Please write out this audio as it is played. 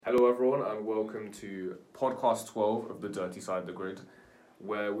Hello everyone and welcome to podcast 12 of the Dirty Side of the Grid,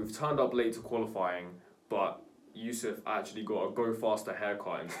 where we've turned up late to qualifying, but Yusuf actually got a go faster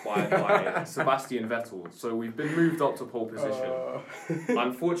haircut inspired by Sebastian Vettel, so we've been moved up to pole position.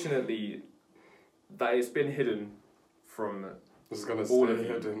 Unfortunately, that it's been hidden from all of you.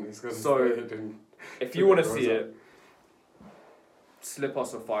 Hidden. If you want to see it, slip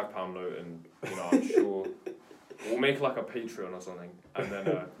us a £5 note and I'm sure we'll make like a Patreon or something, and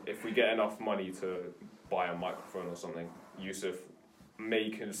then if we get enough money to buy a microphone or something, Yusuf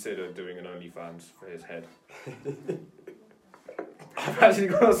may consider doing an OnlyFans for his head. I've actually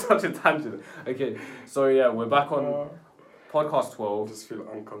gone on such a tangent. Okay, so yeah, we're back on podcast 12. I just feel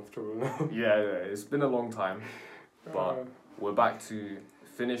uncomfortable now. Yeah, it's been a long time, but we're back to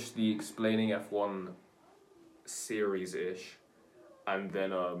finish the Explaining F1 series-ish. And then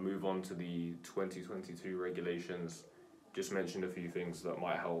move on to the 2022 regulations. Just mentioned a few things that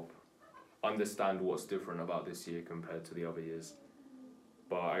might help understand what's different about this year compared to the other years.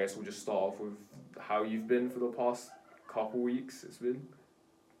 But I guess we'll just start off with how you've been for the past couple weeks. It's been.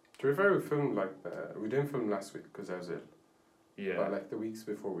 To be fair, we filmed we didn't film last week because I was ill. Yeah. But the weeks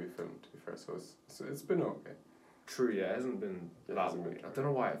before we filmed, to be fair, so it's been okay. True, yeah, it hasn't been that long. I don't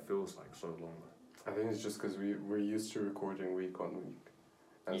know why it feels like so long. I think it's just because we're used to recording week on week.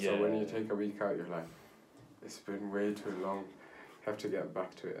 And so when you take a week out, you're like, it's been way too long. Have to get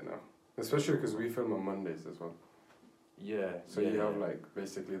back to it now. Especially because we film on Mondays as well. Yeah. So you have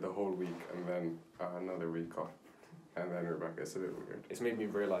basically the whole week and then another week off. And then we're back. It's a bit weird. It's made me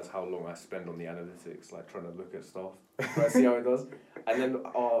realise how long I spend on the analytics, trying to look at stuff. Try to see how it does. And then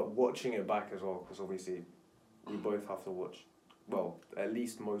watching it back as well, because obviously we both have to watch. Well, at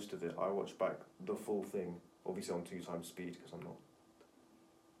least most of it. I watch back the full thing, obviously on 2x speed, because I'm not.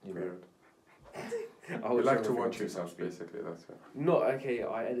 Weird. I would like to watch yourself, basically, that's it. No, okay,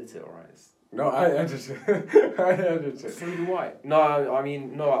 I edit it, alright. No, I edit it. I edit it. So do I. No, I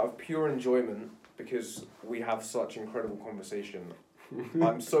mean, no, out of pure enjoyment, because we have such incredible conversation.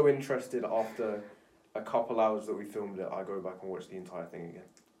 I'm so interested after a couple hours that we filmed it, I go back and watch the entire thing again.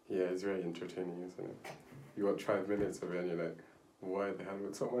 Yeah, it's very entertaining, isn't it? You watch 5 minutes of it and you're like, why the hell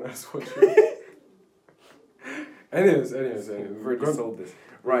would someone else watch it? Anyways. We've already sold this.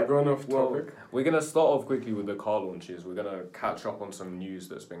 Right, going off topic. Well, we're going to start off quickly with the car launches. We're going to catch up on some news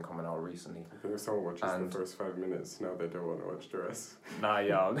that's been coming out recently. I think if someone watches the first 5 minutes, now they don't want to watch the rest. Nah,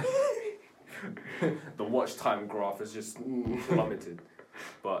 yeah. The watch time graph is just plummeted.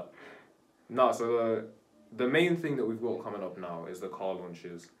 But, no, so the main thing that we've got coming up now is the car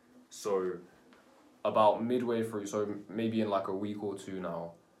launches. So, about midway through, so maybe in a week or two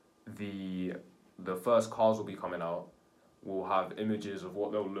now, the first cars will be coming out. We'll have images of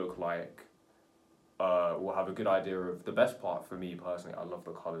what they'll look like. We'll have a good idea of the best part for me personally. I love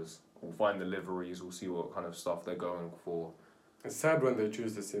the colours. We'll find the liveries. We'll see what kind of stuff they're going for. It's sad when they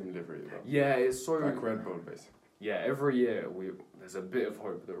choose the same livery, though. Yeah, it's so... Like Red Bull, basically. Yeah, every year there's a bit of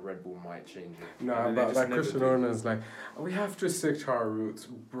hope that Red Bull might change it. No, but Christian Horner's we have to stick to our roots,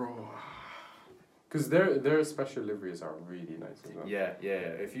 bro. Because their special liveries are really nice as well. Yeah.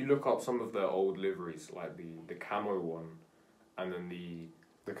 If you look up some of their old liveries, like the camo one, and then the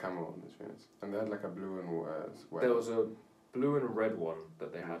camo one is nice. And they had a blue and white. There was a blue and red one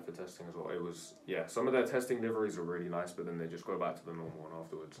that they had for testing as well. It was some of their testing liveries are really nice, but then they just go back to the normal one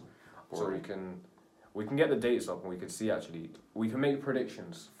afterwards. Boring. So we can get the dates up and we can see we can make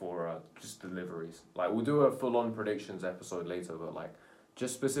predictions for just the liveries. We'll do a full on predictions episode later, but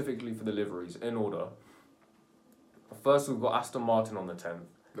just specifically for the liveries, in order. First, we've got Aston Martin on the 10th.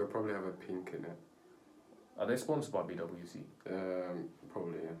 They'll probably have a pink in it. Are they sponsored by BWC?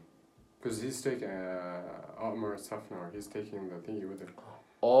 Probably, yeah. Because he's taking... Otmar Safnar, he's taking the thingy with him.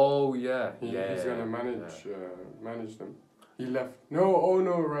 Oh, yeah. He's going to manage them. He left. No,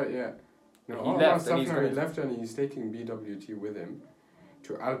 right, yeah. No, he left, Safnar, he left and he's taking BWT with him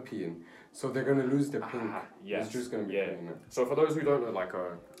to Alpine. So they're going to lose the pink. Yes. It's just going to be pink. So for those who don't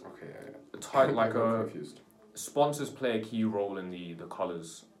know, confused. Sponsors play a key role in the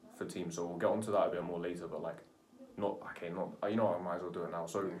colours for teams. So we'll get onto that a bit more later. But you know what, I might as well do it now.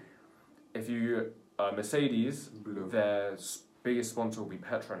 So if you Mercedes, their biggest sponsor will be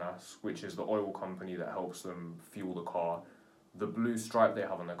Petronas, which is the oil company that helps them fuel the car. The blue stripe they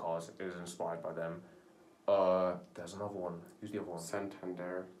have on their cars is inspired by them. There's another one. Who's the other one?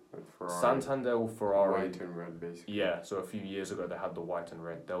 Santander. Ferrari. White and red, basically. Yeah, so a few years ago they had the white and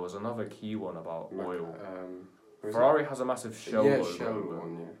red. There was another key one about oil. Ferrari has a massive Shell logo. Yeah, Shell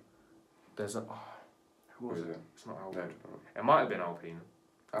one, yeah. There's a... who was it? It's not Alpine. It might have been Alpine.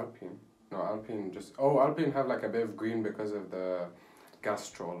 Alpine? No, Alpine just... Oh, Alpine have a bit of green because of the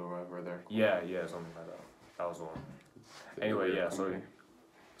Gastrol or whatever they're called. Yeah, something like that. That was the one. Anyway, yeah, so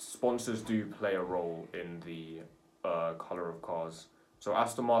sponsors do play a role in the colour of cars. So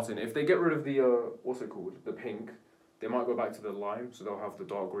Aston Martin, if they get rid of the, what's it called, the pink, they might go back to the lime, so they'll have the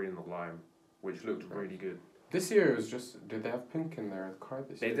dark green and the lime, which looked really good. This year it was just, did they have pink in their car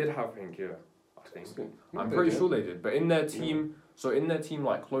this year? They did have pink, yeah, I think. I'm they pretty did. sure they did, but in their team, so in their team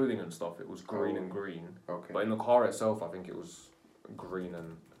like clothing and stuff, it was green and green. Okay. But in the car itself, I think it was green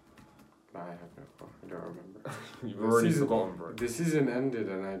and... I have no clue. I don't remember. You've already forgotten, bro. The season ended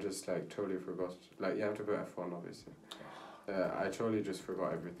and I just like totally forgot. Like you have to put F1 obviously. I totally just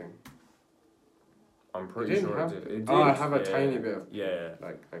forgot everything. I'm pretty sure it did. It did. Oh, I have a tiny bit of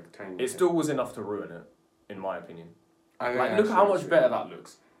like tiny. It still was enough to ruin it, in my opinion. Like look how much better that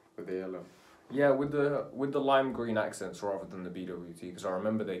looks. With the yellow. Yeah, with the lime green accents rather than the BWT, because I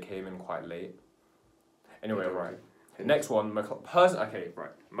remember they came in quite late. Anyway, right. Next one,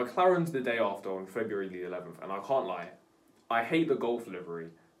 McLaren's the day after on February the 11th, and I can't lie, I hate the Golf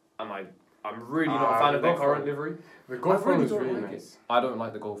livery, and I'm really not a fan of their current livery. The Golf one is really nice. I don't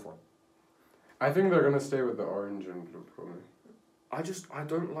like the Golf one. I think they're gonna stay with the orange and blue probably. I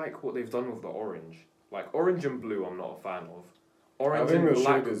don't like what they've done with the orange. Like orange and blue, I'm not a fan of. Orange I think and the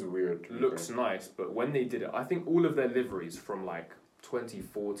black shade is weird. looks nice, but when they did it, I think all of their liveries from like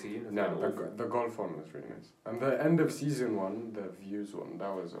 2014. The Golf one was really nice, and the end of season one, the views one,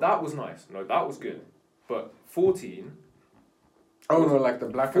 that was nice. No, that was good, but 14. Oh no, like the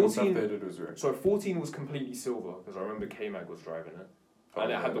black 14, and stuff they did was weird. So 14 was completely silver because I remember K-Mag was driving it,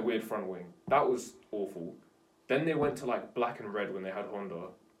 and it had the weird front wing. That was awful. Then they went to like black and red when they had Honda.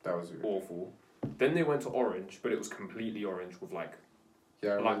 That was weird. Awful. Then they went to orange, but it was completely orange with like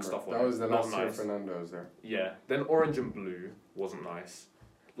black stuff on it. That was the last year nice. Fernando was there. Yeah. Then orange and blue wasn't nice.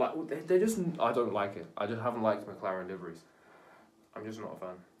 Like they just, I don't like it. I just haven't liked McLaren liveries. I'm just not a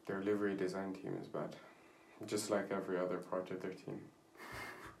fan. Their livery design team is bad, just like every other part of their team.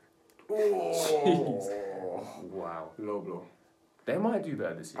 Oh. Wow. Low blow. They might do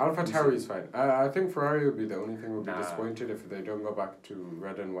better this year. AlphaTauri is fine. I think Ferrari would be the only thing would be disappointed if they don't go back to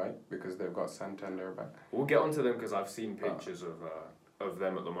red and white because they've got Santander back. We'll get onto them because I've seen pictures of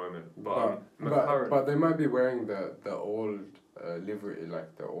them at the moment. But they might be wearing the old livery,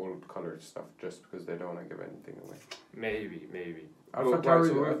 like the old coloured stuff, just because they don't want to give anything away. Maybe.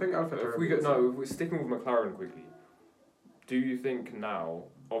 AlphaTauri, I think AlphaTauri. If we're sticking with McLaren quickly, do you think now?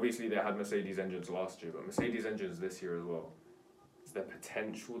 Obviously, they had Mercedes engines last year, but Mercedes engines this year as well. Is there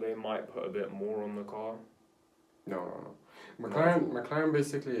potential they might put a bit more on the car? No. McLaren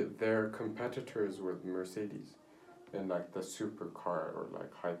basically they're competitors with Mercedes in like the supercar or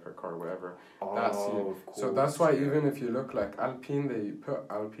like hypercar, whatever. So that's why even if you look like Alpine, they put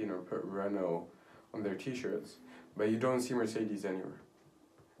Alpine or put Renault on their t-shirts, but you don't see Mercedes anywhere.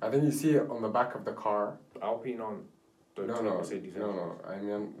 I think you see it on the back of the car. Alpine on. Mercedes. No. I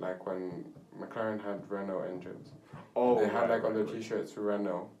mean like when McLaren had Renault engines. They had on their t-shirts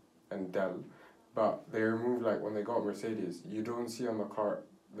Renault and Dell, but they removed like when they got Mercedes, you don't see on the car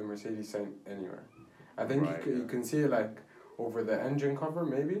the Mercedes sign anywhere. I think you can see it like over the engine cover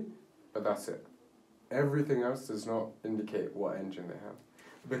maybe, but that's it. Everything else does not indicate what engine they have,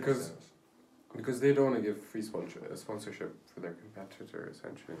 because they don't want to give free sponsorship for their competitor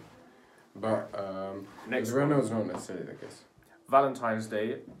essentially. But next Renault is not necessarily the case. Valentine's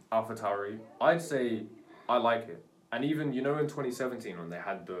Day, AlphaTauri. I'd say I like it. And even, in 2017 when they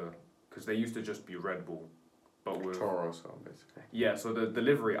had because they used to just be Red Bull, but with... Toro Rosso, basically. Yeah, so the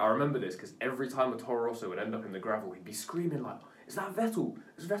livery, I remember this, because every time a Toro Rosso would end up in the gravel, he'd be screaming like, is that Vettel?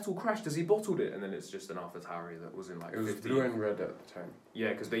 Has Vettel crashed? Has he bottled it? And then it's just an AlphaTauri that was in like 15. It was blue and red at the time. Yeah,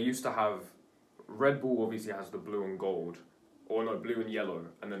 because they used to have... Red Bull obviously has the blue and gold, or no, blue and yellow,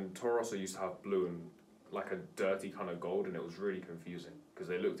 and then Toro Rosso used to have blue and like a dirty kind of gold, and it was really confusing, because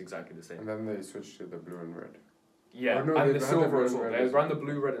they looked exactly the same. And then they switched to the blue and red. Yeah, and the silver as well. They ran the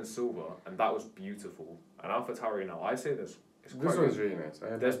blue, red and silver, and that was beautiful. And AlphaTauri now, I say this. This one's really nice.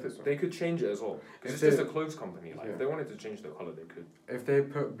 I like this one. They could change it as well. Because it's just a clothes company. If they wanted to change the colour, they could. If they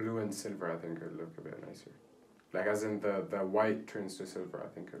put blue and silver, I think it would look a bit nicer. Like as in the white turns to silver, I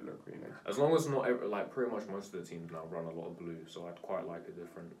think it would look really nice. As long as not pretty much most of the teams now run a lot of blue, so I'd quite like a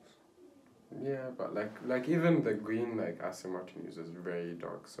difference. Yeah, but like even the green like Aston Martin uses very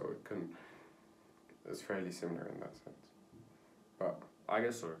dark, so it's fairly similar in that sense. But I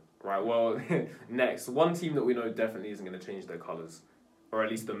guess so. Right, well, next, one team that we know definitely isn't going to change their colours, or at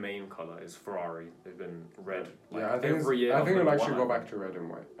least the main colour, is Ferrari. They've been red every year. I think they'll actually go back to red and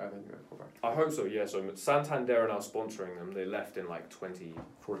white. I think they'll go back. I hope so, yeah. So Santander are now sponsoring them. They left in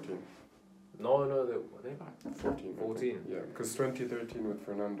 2014. No, were they back? 14. 14. Yeah, because 2013 with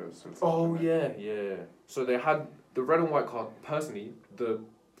Fernando. So Oh yeah. So they had the red and white car. Personally, the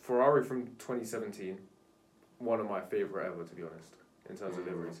Ferrari from 2017, one of my favourite ever, to be honest, in terms of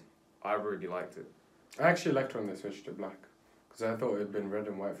liveries. I really liked it. I actually liked when they switched to black, because I thought it had been red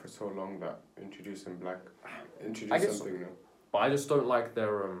and white for so long that introducing black, something new. But I just don't like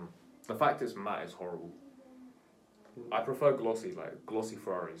their the fact it's matte is horrible. I prefer glossy. Like glossy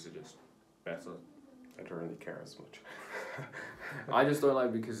Ferraris are just better. I don't really care as much. I just don't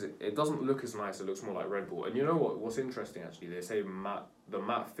like because it doesn't look as nice. It looks more like Red Bull. And you know what? What's interesting actually? They say the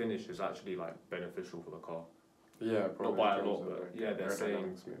matte finish is actually like beneficial for the car. Yeah, probably. Not by a lot, but like yeah, they're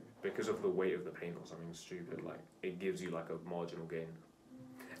saying maybe. because of the weight of the paint or something stupid. Like it gives you like a marginal gain.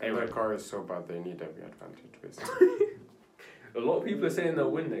 Anyway, their car is so bad they need every advantage basically. A lot of people are saying they'll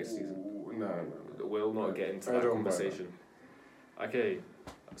win next season. No. We'll not get into that conversation. Okay,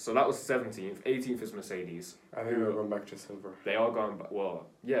 so that was 17th. 18th is Mercedes. I think they're going back to silver. They are going back. Well,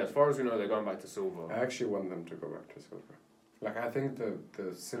 yeah, as far as we know, they're going back to silver. I actually want them to go back to silver. Like, I think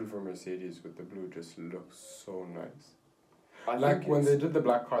the silver Mercedes with the blue just looks so nice. Like, when they did the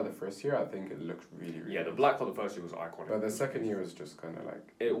black car the first year, I think it looked really, really Yeah, the nice. black car the first year was iconic. But the second year was just kind of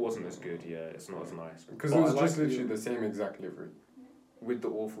like... It wasn't as good, yeah. It's not as nice. Because it was just literally the same exact livery. With the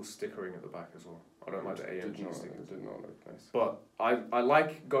awful stickering at the back as well. I don't like the AMG stickers. It did not look nice. But I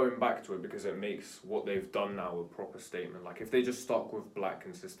like going back to it because it makes what they've done now a proper statement. Like, if they just stuck with black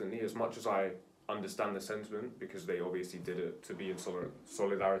consistently, as much as I understand the sentiment, because they obviously did it to be in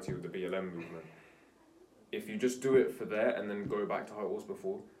solidarity with the BLM movement, if you just do it for there and then go back to how it was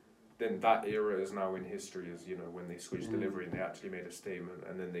before, then that era is now in history as, you know, when they switched delivery and they actually made a statement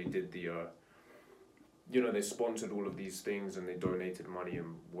and then they did the, you know, they sponsored all of these things and they donated money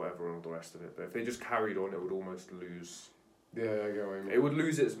and whatever and all the rest of it. But if they just carried on, it would almost lose... Yeah, I get what you mean. It would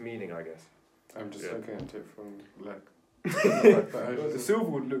lose its meaning, I guess. I'm just looking at it from, like... The silver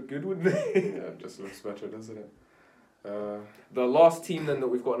would look good, wouldn't it? Yeah, it just looks better, doesn't it? The last team then that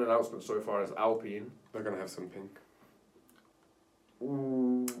we've got an announcement so far is Alpine. They're going to have some pink.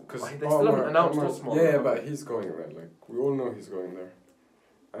 Ooh. Because they still haven't announced Osmar. Yeah, but he's going there. Like, we all know he's going there.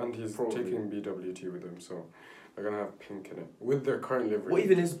 And he's Probably. taking BWT with him, so they're going to have pink in it. With their current livery. What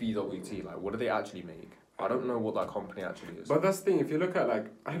even is BWT? Like, what do they actually make? I don't know what that company actually is. But that's the thing, if you look at, like,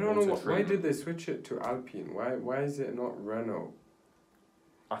 I don't know, why Trainer. did they switch it to Alpine? Why is it not Renault?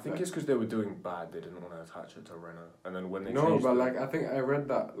 I think it's because they were doing bad. They didn't want to attach it to Renault, and then when they No, changed but like I think I read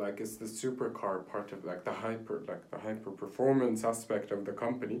that like it's the supercar part of like the hyper performance aspect of the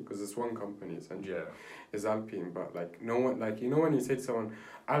company, because it's one company essentially. Is Alpine, but like no one, like, you know, when you say to someone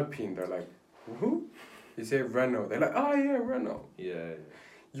Alpine, they're like, who? You say Renault, they're like, oh yeah, Renault. Yeah.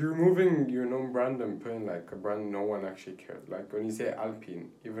 You're removing your known brand and putting like a brand no one actually cares. Like when you say Alpine,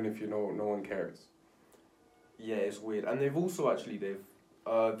 even if you know no one cares. Yeah, it's weird, and they've also actually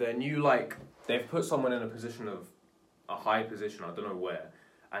their new, like, they've put someone in a position of a high position, I don't know where,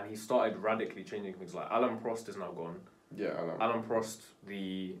 and he started radically changing things. Like Alan Prost is now gone. Yeah, I know. Alan Prost,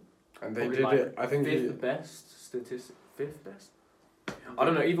 and they probably did like it. I think fifth best. I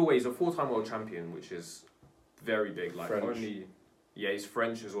don't know. Either way, he's a 4-time world champion, which is very big. Like French. He's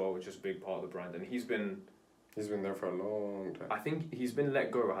French as well, which is a big part of the brand, and he's been there for a long time. I think he's been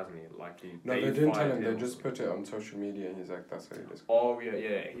let go, hasn't he? Like No, they didn't tell him. They just put it on social media, and he's like, "That's how it is." Oh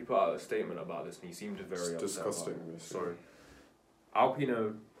yeah. He put out a statement about this, and he seemed very upset. Disgusting. About it. So,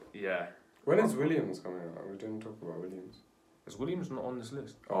 Alpino, yeah. When is Williams coming out? We didn't talk about Williams. Is Williams not on this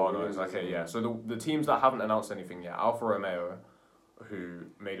list? Oh, no, it's okay. Yeah. So the teams that haven't announced anything yet: Alfa Romeo, who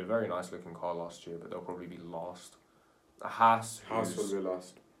made a very nice looking car last year, but they'll probably be last. Haas will be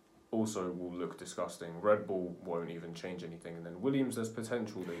last. Also will look disgusting. Red Bull won't even change anything, and then Williams, there's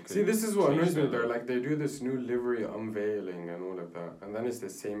potential they could. See, this is what annoys me. They're like, they do this new livery unveiling and all of that, and then it's the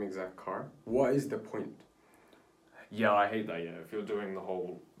same exact car. What is the point? Yeah, I hate that. Yeah, if you're doing the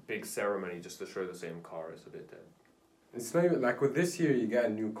whole big ceremony just to show the same car, it's a bit dead. It's not even like with this year you get a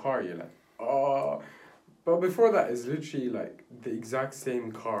new car. You're like, oh, but before that it's literally like the exact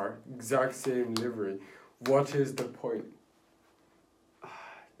same car, exact same livery. What is the point?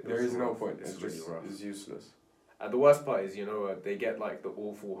 There is no point. It's really just rough. It's useless. And the worst part is, you know, they get like the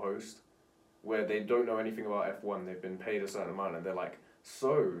awful host, where they don't know anything about F1. They've been paid a certain amount, and they're like,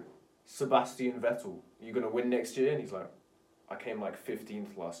 "So, Sebastian Vettel, you gonna win next year?" And he's like, "I came like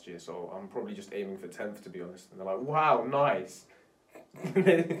 15th last year, so I'm probably just aiming for 10th, to be honest." And they're like, "Wow, nice."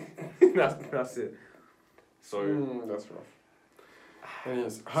 that's it. So that's rough.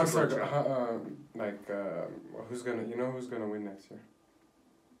 Anyways, who's gonna win next year?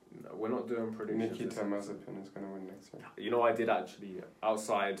 No, we're not doing predictions. Nikita Mazepin is going to win next year. You know, I did actually,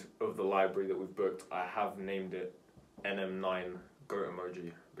 outside of the library that we've booked, I have named it NM9 Goat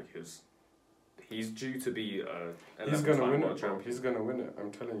Emoji because he's due to be he's going to win it, bro. He's going to win it.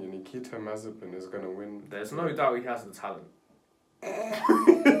 I'm telling you, Nikita Mazepin is going to win. There's no doubt he has the talent.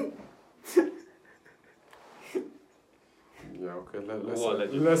 Yeah, okay.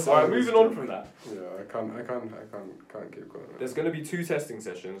 Let's alright, moving on from that. Yeah, I can't keep going. There's going to be 2 testing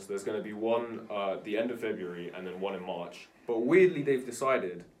sessions. There's going to be one the end of February and then one in March. But weirdly, they've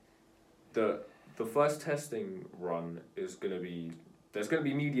decided that the first testing run is going to be... There's going to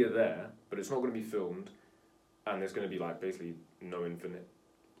be media there, but it's not going to be filmed. And there's going to be, like, basically no infinite...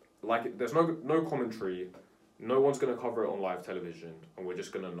 Like, there's no commentary. No one's going to cover it on live television. And we're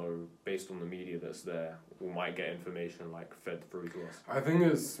just going to know, based on the media that's there, we might get information, like, fed through to us. I think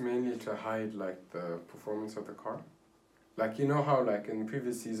it's mainly to hide, like, the performance of the car. Like, you know how, like, in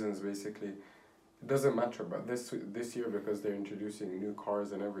previous seasons, basically, it doesn't matter, but this year, because they're introducing new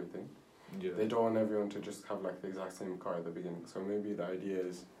cars and everything, they don't want everyone to just have, like, the exact same car at the beginning. So maybe the idea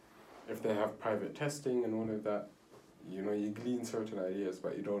is, if they have private testing and all of that, you know, you glean certain ideas,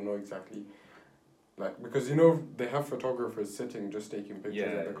 but you don't know exactly, like, because, you know, they have photographers sitting just taking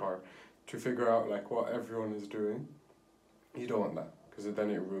pictures of the car to figure out, like, what everyone is doing. You don't want that, because then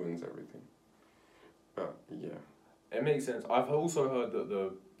it ruins everything. But, yeah. It makes sense. I've also heard that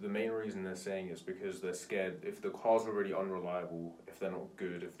the main reason they're saying is because they're scared if the car's already unreliable, if they're not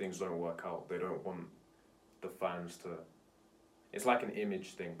good, if things don't work out, they don't want the fans to... It's like an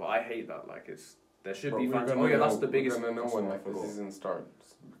image thing, but I hate that. Like, there should be fans... Oh yeah, that's the biggest... We're going to know when, like, the season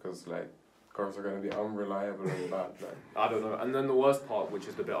starts, because, like, cars are going to be unreliable and bad. Like. I don't know. And then the worst part, which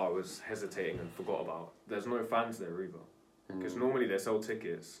is the bit I was hesitating and forgot about, there's no fans there either. Because normally they sell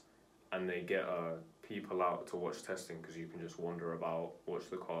tickets and they get people out to watch testing because you can just wander about, watch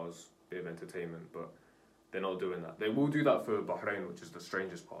the cars, bit of entertainment, but they're not doing that. They will do that for Bahrain, which is the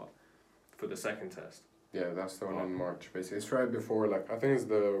strangest part, for the second test. Yeah, that's the one in March, basically. It's right before, like, I think it's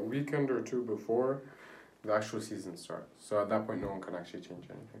the weekend or 2 before the actual season starts. So at that point, no one can actually change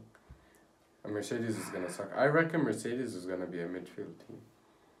anything. And Mercedes is going to suck. I reckon Mercedes is going to be a midfield team.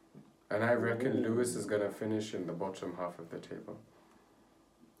 And I reckon Lewis is going to finish in the bottom half of the table.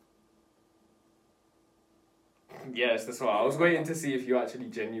 Yes, that's why. I was waiting to see if you actually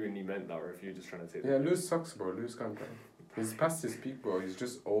genuinely meant that or if you're just trying to take Yeah, Lewis sucks, bro. Lewis can't drive. He's past his peak, bro. He's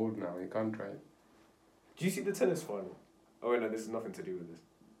just old now. He can't drive. Do you see the tennis final? Oh, wait, no, this has nothing to do with this.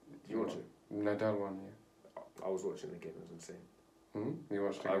 Did you watch it? Nadal won, yeah. I was watching the game. It was insane. You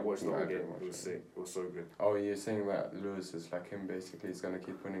watched it? I watched the whole game. It was sick. It was so good. Oh, you're saying that Lewis is like him, basically. He's going to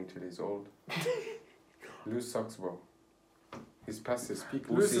keep winning till he's old. Lewis sucks, bro. He's past his peak.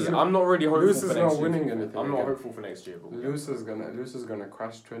 I'm not really hopeful Lewis for is next not year. winning anything. I'm not hopeful for next year. But Lewis is gonna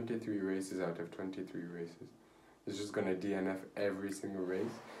crash 23 races out of 23 races. He's just gonna DNF every single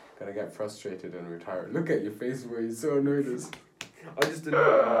race. Gonna get frustrated and retire. Look at your face, bro. You're so annoyed. I just didn't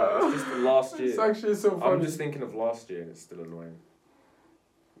know. It's just last year. It's actually so funny. I'm just thinking of last year and it's still annoying.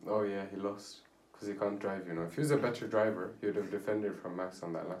 Oh yeah, he lost because he can't drive. You know, if he was a better driver, he would have defended from Max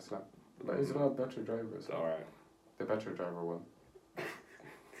on that last lap. But he's not a better driver. So alright. The better driver won.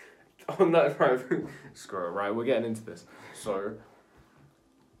 On that, right, screw it, right, we're getting into this. So,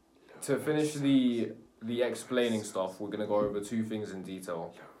 to finish the explaining stuff, we're going to go over 2 things in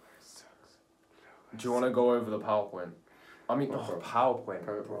detail. Do you want to go over the PowerPoint? I mean, PowerPoint,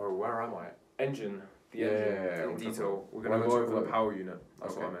 bro, where am I? Engine, engine in detail. We're going to go over the power unit,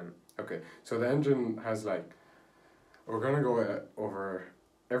 that's what I meant. Okay, so the engine has we're going to go over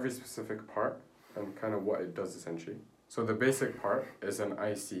every specific part and kind of what it does essentially. So the basic part is an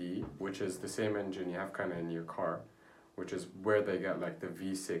ICE, which is the same engine you have kind of in your car, which is where they get like the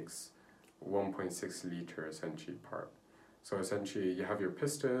V6 1.6 liter essentially part. So essentially you have your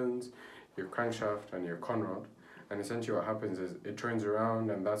pistons, your crankshaft and your conrod, and essentially what happens is it turns around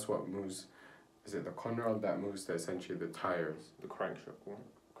and that's what moves. Is it the conrod that moves essentially the tires? The crankshaft.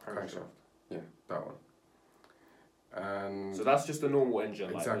 Crankshaft. Yeah, that one. And so that's just a normal engine,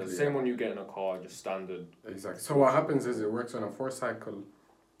 exactly, like the same one you get in a car, just standard. Exactly. So what happens is it works on a 4-cycle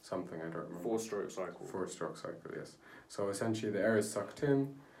something, I don't remember. 4-stroke cycle. 4-stroke cycle, yes. So essentially the air is sucked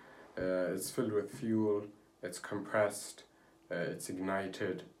in, it's filled with fuel, it's compressed, it's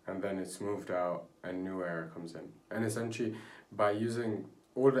ignited, and then it's moved out and new air comes in. And essentially by using,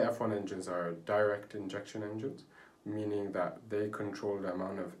 all the F1 engines are direct injection engines, meaning that they control the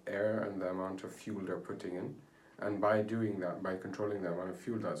amount of air and the amount of fuel they're putting in. And by doing that, by controlling the amount of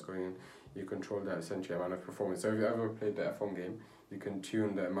fuel that's going in, you control the essentially amount of performance. So if you ever played the F1 game, you can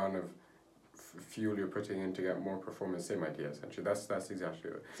tune the amount of fuel you're putting in to get more performance. Same idea, essentially. That's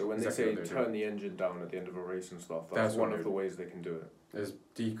exactly it. So when they say turn the engine down at the end of a race and stuff, that's one of the ways they can do it. Is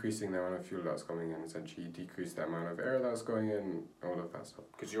decreasing the amount of fuel that's coming in, essentially decrease the amount of air that's going in, all of that stuff.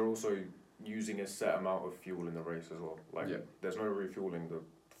 Because you're also using a set amount of fuel in the race as well. Like, there's no refueling. The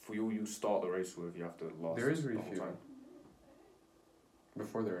fuel you start the race with, you have to last. There is the whole refueling time.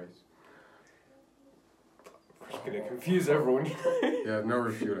 Before the race. You're gonna confuse everyone. Yeah, no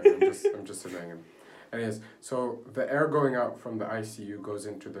refueling. I'm just annoying him. Anyways, so the air going out from the ICU goes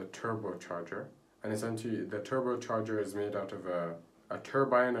into the turbocharger, and essentially the turbocharger is made out of a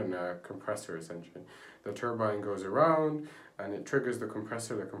turbine and a compressor, essentially. The turbine goes around and it triggers the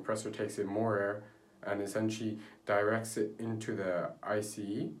compressor takes in more air and essentially directs it into the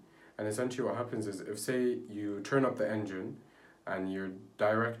ICE. And essentially what happens is, if say you turn up the engine and you're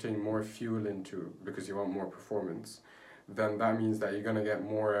directing more fuel into, because you want more performance, then that means that you're going to get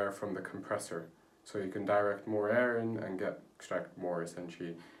more air from the compressor. So you can direct more air in and extract more,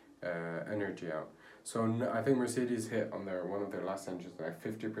 essentially, energy out. So I think Mercedes hit on one of their last engines like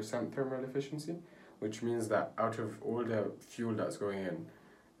 50% thermal efficiency, which means that out of all the fuel that's going in,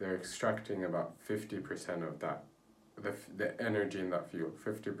 they're extracting about 50% of that, the energy in that fuel.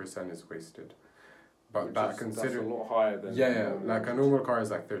 50% is wasted. But that's a lot higher than like a normal car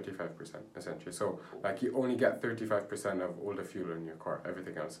is like 35% essentially. So like you only get 35% of all the fuel in your car.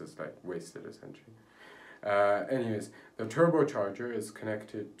 Everything else is like wasted essentially. Anyways, the turbocharger is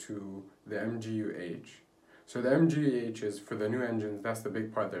connected to the MGU-H. So the MGU-H is, for the new engines, that's the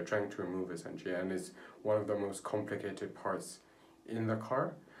big part they're trying to remove essentially, and it's one of the most complicated parts in the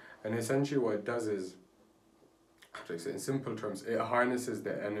car. And essentially what it does is, how to say, in simple terms, it harnesses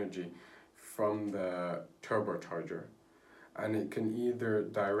the energy from the turbocharger, and it can either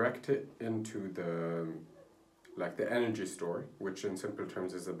direct it into the energy store, which in simple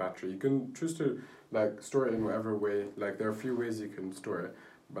terms is a battery. You can choose to store it in whatever way. Like, there are a few ways you can store it,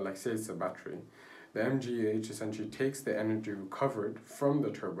 but say it's a battery. The MGH essentially takes the energy recovered from the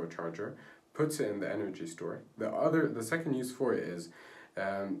turbocharger, puts it in the energy store. The second use for it is,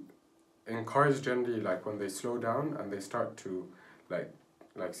 in cars generally, when they slow down and they start to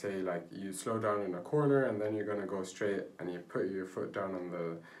say you slow down in a corner and then you're going to go straight and you put your foot down on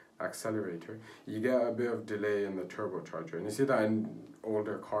the accelerator, you get a bit of delay in the turbocharger. And you see that in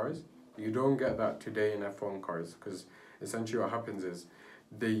older cars. You don't get that today in F1 cars, because essentially what happens is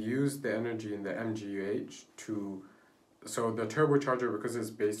they use the energy in the MGUH so the turbocharger, because it's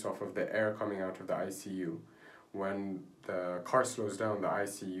based off of the air coming out of the ICU, when the car slows down, the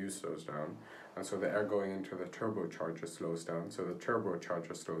ICU slows down, and so the air going into the turbocharger slows down, so the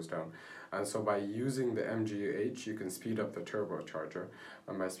turbocharger slows down. And so by using the MGUH, you can speed up the turbocharger,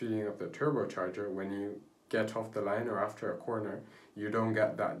 and by speeding up the turbocharger, when you get off the line or after a corner, you don't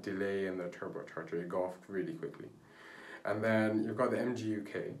get that delay in the turbocharger, you go off really quickly. And then you've got the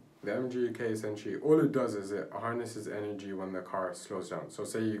MGUK. The MGUK essentially, all it does is it harnesses energy when the car slows down. So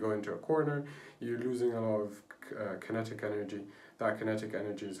say you go into a corner, you're losing a lot of kinetic energy. That kinetic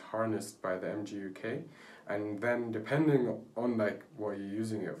energy is harnessed by the MGUK, and then depending on what you're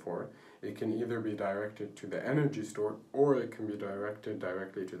using it for, it can either be directed to the energy store, or it can be directed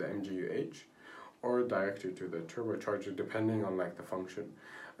directly to the MGUH, or directed to the turbocharger, depending on the function.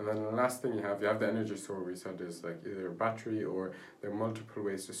 And then the last thing you have the energy store, we said, is either a battery, or there are multiple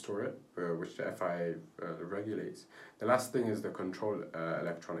ways to store it, which the FIA regulates. The last thing is the control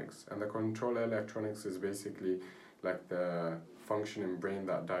electronics, and the control electronics is basically the functioning brain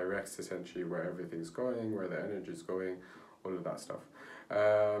that directs essentially where everything's going, where the energy is going, all of that stuff.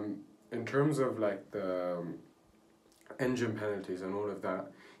 In terms of the engine penalties and all of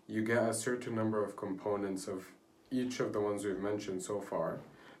that, you get a certain number of components of each of the ones we've mentioned so far.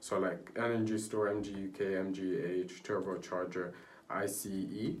 So energy store, MGUK, MGH, turbocharger,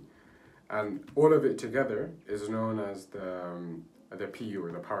 ICE, and all of it together is known as the PU,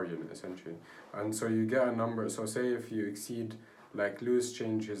 or the power unit, essentially. And so you get a number. So say if you exceed, Lewis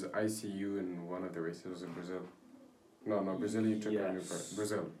changed his ICU in one of the races, was in Brazil. No, Brazil, he took a new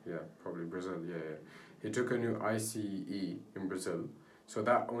Brazil, probably Brazil, He took a new ICE in Brazil. So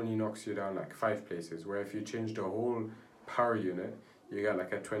that only knocks you down 5 places, where if you change the whole power unit, you get a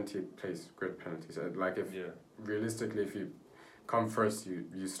 20-place grid penalty. So realistically, if you come first,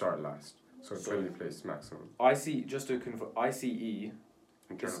 you start last. So 20 place maximum. Just to confirm, ICE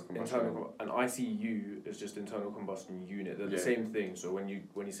internal and ICU is just internal combustion unit. They're the same thing. So when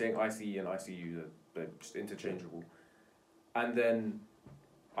you're saying ICE and ICU, they're just interchangeable. And then,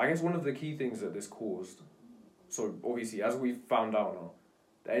 I guess one of the key things that this caused. So obviously, as we've found out now,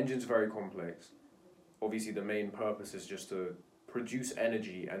 the engine's very complex. Obviously, the main purpose is just to produce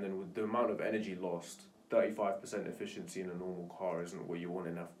energy, and then with the amount of energy lost, 35% efficiency in a normal car isn't what you want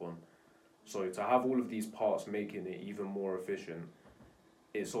in F1. So to have all of these parts making it even more efficient,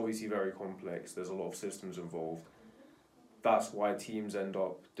 it's obviously very complex. There's a lot of systems involved. That's why teams end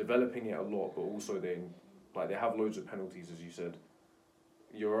up developing it a lot, but also they have loads of penalties, as you said.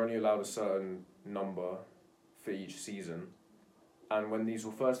 You're only allowed a certain number for each season. And when these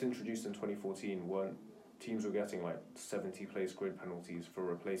were first introduced in 2014, teams were getting like 70 place grid penalties for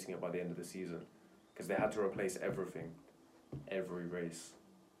replacing it by the end of the season, because they had to replace everything, every race.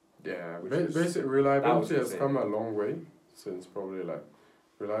 Yeah, basic reliability has come a long way since probably like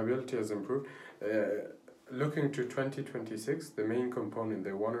reliability has improved. Looking to 2026, the main component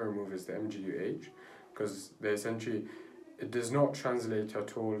they want to remove is the MGUH, because they essentially, it does not translate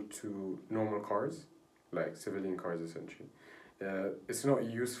at all to normal cars, like civilian cars essentially. It's not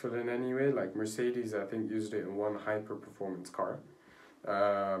useful in any way. Like Mercedes, I think, used it in one hyper-performance car,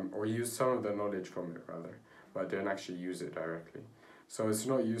 or used some of the knowledge from it rather, but didn't actually use it directly. So it's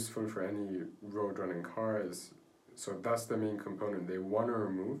not useful for any road running cars. So that's the main component they want to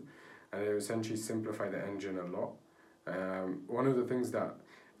remove, and it essentially simplify the engine a lot. One of the things that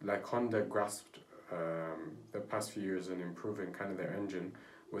like Honda grasped the past few years in improving kind of their engine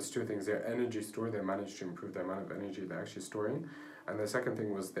was two things: their energy store. They managed to improve the amount of energy they're actually storing, and the second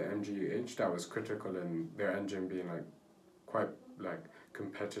thing was the MGUH that was critical in their engine being like quite like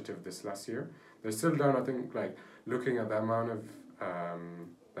competitive this last year. They're still down, I think, like looking at the amount of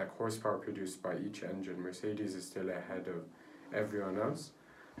like horsepower produced by each engine, Mercedes is still ahead of everyone else,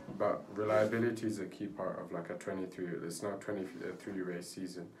 but reliability is a key part of like a 23. It's now 23 race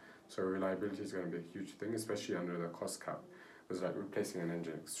season, so reliability is going to be a huge thing, especially under the cost cap. It's like replacing an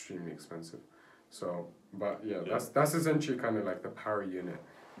engine extremely expensive. So, but yeah, that's essentially kind of like the power unit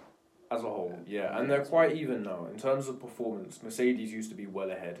as a whole. Yeah, and they're quite even now in terms of performance. Mercedes used to be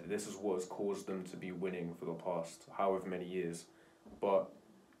well ahead. This is what has caused them to be winning for the past however many years, but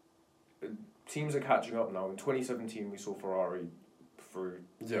teams are catching up now. In 2017, we saw Ferrari through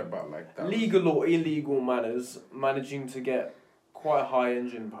but like that legal or illegal manners managing to get quite high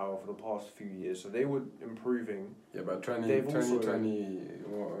engine power for the past few years, so they were improving. Yeah, but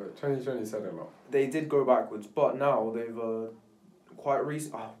 2020 said a lot. They did go backwards, but now they've quite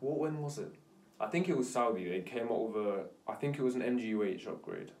recent. When was it? I think it was Saudi. They came up with I think it was an MGUH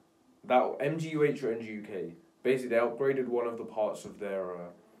upgrade. That MGUH or MGUK. Basically, they upgraded one of the parts of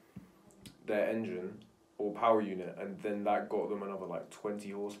their engine or power unit, and then that got them another like 20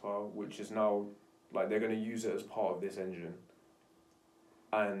 horsepower, which is now like they're going to use it as part of this engine.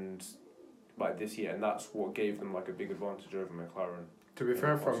 And like this year, and that's what gave them like a big advantage over McLaren. To be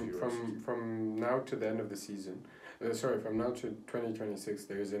fair, from now to the end of the season, from now to 2026,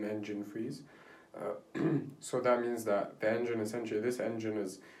 there is an engine freeze. So that means that the engine, essentially, this engine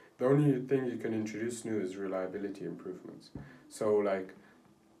is the only thing you can introduce new is reliability improvements. So like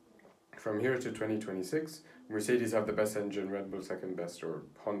from here to 2026, Mercedes have the best engine, Red Bull second best, or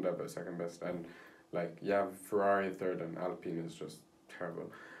Honda but second best, and like you have Ferrari third, and Alpine is just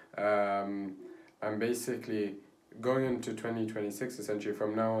terrible. And basically going into 2026, essentially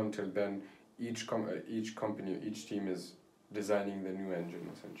from now until then, each company, each team is designing the new engine,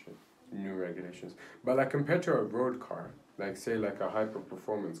 essentially, new regulations. But like compared to a road car, like say like a hyper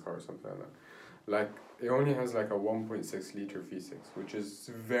performance car or something like that, like it only has like a 1.6 liter V6, which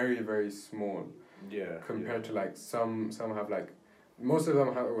is very, very small. Yeah. Compared to like some have like, most of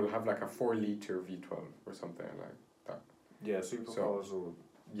them will have like a 4 liter V12 or something like that. Yeah, supercars or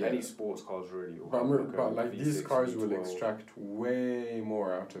any sports cars really. But like these cars will extract way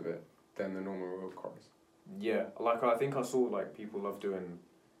more out of it than the normal road cars. Yeah, like I think I saw like people love doing.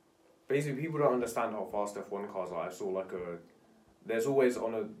 Basically, people don't understand how fast F1 cars are. I saw like there's always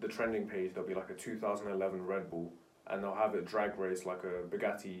on the trending page there'll be like a 2011 Red Bull, and they'll have a drag race like a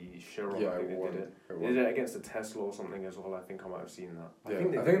Bugatti Chiron. Yeah, I think they did it against a Tesla or something as well. I think I might have seen that. I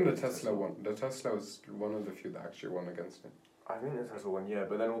think the Tesla won. The Tesla was one of the few that actually won against it. I think the Tesla won, yeah.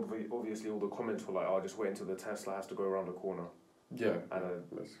 But then obviously all the comments were like, "Oh, just wait until the Tesla has to go around the corner." Yeah, and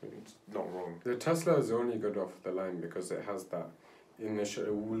it's not wrong. The Tesla is only good off the line because it has that initial.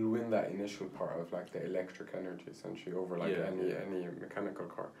 It will win that initial part of like the electric energy essentially over like any mechanical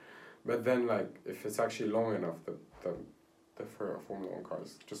car, but then like if it's actually long enough, the Formula 1 car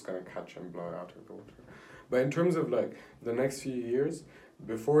is just gonna catch and blow it out of the water. But in terms of like the next few years,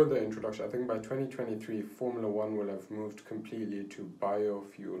 before the introduction, I think by 2023, Formula 1 will have moved completely to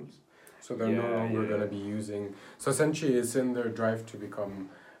biofuels. So they're no longer going to be using... So essentially it's in their drive to become,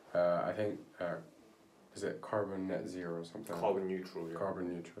 I think, is it carbon net zero or something? Carbon neutral, yeah. Carbon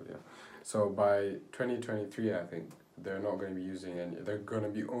neutral, yeah. So by 2023, I think, they're not going to be using any. They're going to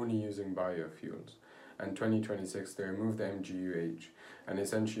be only using biofuels. And 2026 they remove the MGUH, and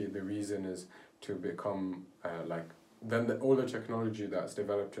essentially the reason is to become then all the technology that's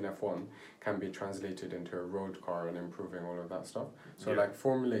developed in F1 can be translated into a road car and improving all of that stuff. So like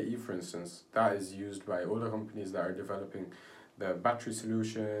Formula E, for instance, that is used by all the companies that are developing the battery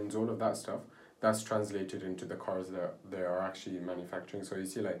solutions, all of that stuff. That's translated into the cars that they are actually manufacturing. So you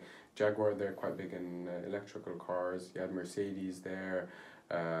see like Jaguar, they're quite big in electrical cars. You had Mercedes there,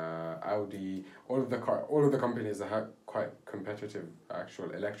 Audi, all of the companies that have quite competitive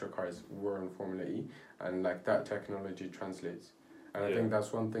actual electric cars were in Formula E, and like that technology translates. And I think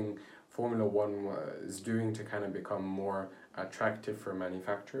that's one thing Formula One is doing to kind of become more attractive for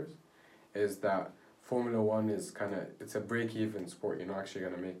manufacturers, is that Formula One is it's a break-even sport. You're not actually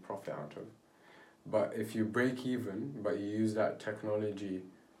going to make profit out of. But if you break even, but you use that technology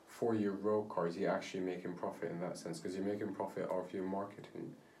for your road cars, you're actually making profit in that sense, because you're making profit off your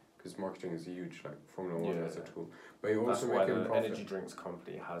marketing, because marketing is huge, like Formula One as a tool. But you're also making profit. Energy drinks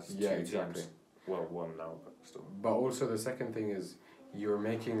company has two teams. Well, one now, but still. But also the second thing is you're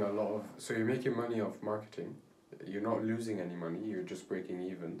making you're making money off marketing. You're not losing any money, you're just breaking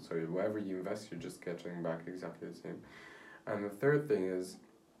even. So whatever you invest, you're just getting back exactly the same. And the third thing is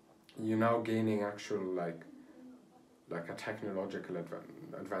you're now gaining actual like a technological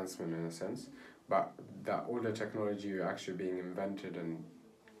advancement in a sense, but that all the technology are actually being invented and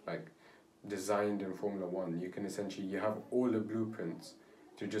like designed in Formula One. You can essentially, you have all the blueprints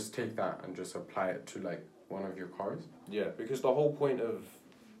to just take that and just apply it to like one of your cars. Yeah, because the whole point of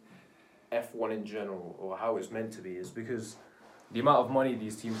F1 in general, or how it's meant to be, is because the amount of money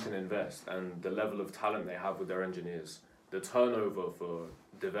these teams can invest and the level of talent they have with their engineers, the turnover for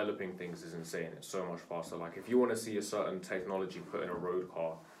developing things is insane. It's so much faster. Like if you want to see a certain technology put in a road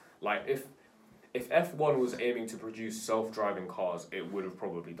car, like if F1 was aiming to produce self-driving cars, it would have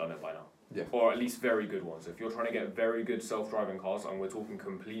probably done it by now. Yeah. Or at least very good ones. If you're trying to get very good self-driving cars, and we're talking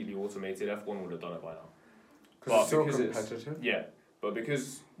completely automated, F1 would have done it by now. Because it's so competitive. But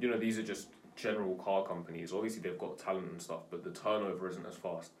because, these are just general car companies, obviously they've got talent and stuff, but the turnover isn't as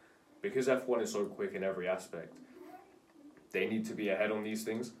fast. Because F1 is so quick in every aspect, they need to be ahead on these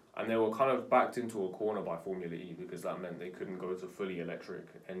things. And they were kind of backed into a corner by Formula E, because that meant they couldn't go to fully electric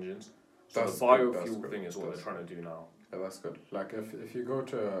engines. So the biofuel thing is what they're trying to do now. Yeah, that's good. Like if you go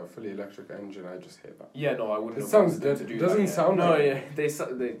to a fully electric engine, I just hate that. Yeah, no, I wouldn't. It sounds dead. It doesn't sound no, like.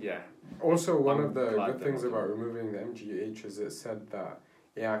 No, they yeah. Also, one of the good things about removing the MGH is it said that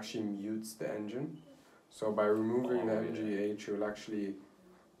it actually mutes the engine. So by removing the MGH, you'll actually,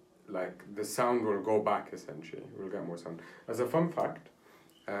 like, the sound will go back essentially. We'll get more sound. As a fun fact,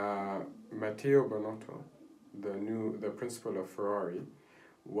 Matteo Binotto, the principal of Ferrari,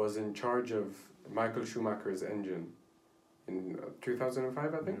 was in charge of Michael Schumacher's engine in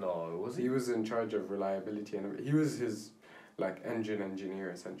 2005, I think. No, was he? He was in charge of reliability, and he was his engine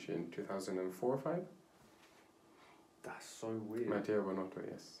engineer essentially in 2004 or 5. That's so weird. Matteo Binotto,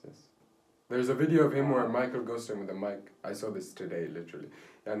 yes. There's a video of him where Michael goes to him with a mic. I saw this today, literally,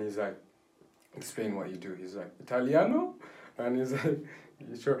 and he's like, "Explain what you do." He's like, "Italiano," and he's like,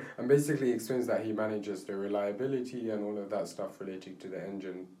 "Sure." And basically he explains that he manages the reliability and all of that stuff related to the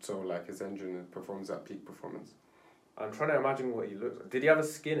engine. So like his engine performs at peak performance. I'm trying to imagine what he looks like. Did he have a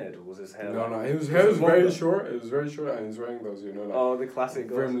skinhead, or was his hair? No, his hair was very short. It was very short, and he's wearing those, the classic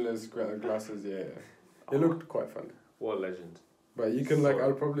brimless glasses. Yeah. It looked quite funny. What a legend. But you can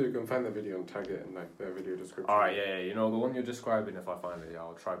you can find the video and tag it in the video description. Alright, yeah. The one you're describing, if I find it,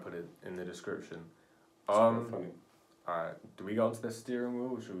 I'll try put it in the description. It's quite funny. Alright, do we go on to the steering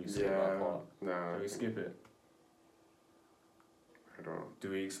wheel, or should we skip that part? No. Should we skip it? I don't know.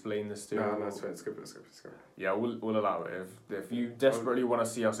 Do we explain the steering wheel? No, that's fine. Skip it. Yeah, we'll allow it. If you desperately want to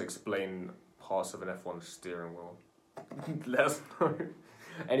see us explain parts of an F1 steering wheel, let us know.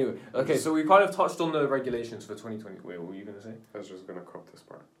 Anyway, okay, so we kind of touched on the regulations for 2020. Wait, what were you going to say? I was just going to crop this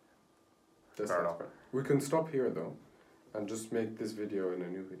part. Fair enough. We can stop here, though, and just make this video in a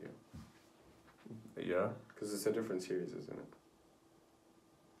new video. Yeah? Because it's a different series, isn't it?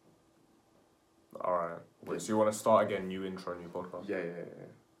 Alright. Wait, so you want to start again, new intro, new podcast? Yeah.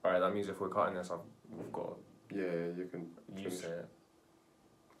 Alright, that means if we're cutting this, we've got... Yeah, you can... You say it.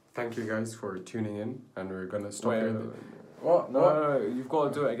 Thank you guys for tuning in, and we're going to stop here. What? No, you've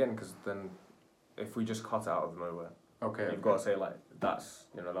got to do it again, because then if we just cut it out of nowhere, you've got to say that's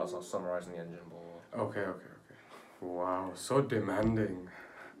that's us summarising the engine. Okay. Wow, so demanding.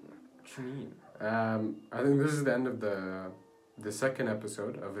 What do you mean? I think this is the end of the second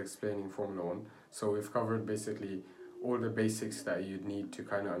episode of explaining Formula One. So we've covered basically all the basics that you'd need to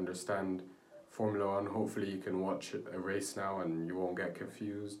kind of understand Formula One. Hopefully you can watch a race now and you won't get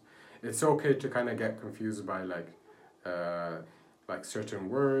confused. It's okay to kind of get confused by like certain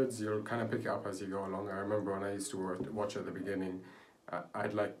words. You'll kind of pick it up as you go along. I remember when I used to watch at the beginning,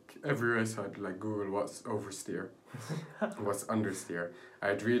 I'd like every race I'd like Google what's oversteer, what's understeer.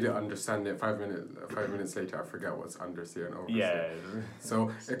 I'd read it, understand it. 5 minutes later, I forget what's understeer and oversteer. Yeah.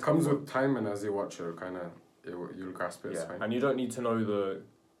 So it comes with time, and as you watch, you'll grasp it. Yeah, It's fine. and you don't need to know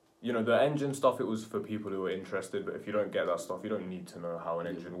the engine stuff. It was for people who are interested, but if you don't get that stuff, you don't need to know how an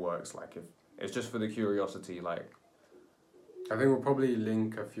engine works. Like, if it's just for the curiosity, like. I think we'll probably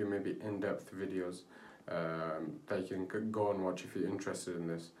link a few maybe in-depth videos that you can go and watch if you're interested in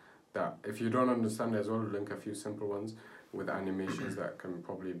this. That if you don't understand it as well, we'll link a few simple ones with animations that can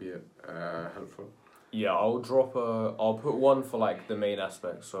probably be helpful. Yeah, I'll put one for like the main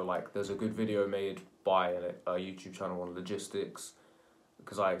aspects. So like, there's a good video made by a YouTube channel on logistics,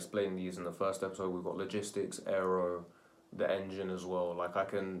 because I explained these in the first episode. We've got logistics, aero, the engine as well. Like,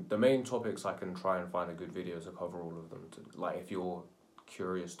 the main topics, I can try and find a good video to cover all of them, like, if you're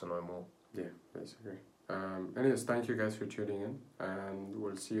curious to know more. Yeah, basically. Anyways, thank you guys for tuning in, and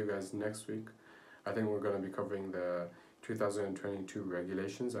we'll see you guys next week. I think we're going to be covering the 2022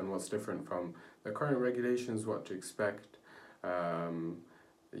 regulations and what's different from the current regulations, what to expect.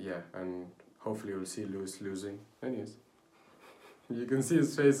 Yeah, and hopefully we'll see Lewis losing. Anyways, you can see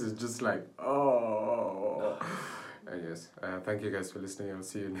his face is just like, oh. Anyways, thank you guys for listening. I'll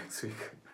see you next week.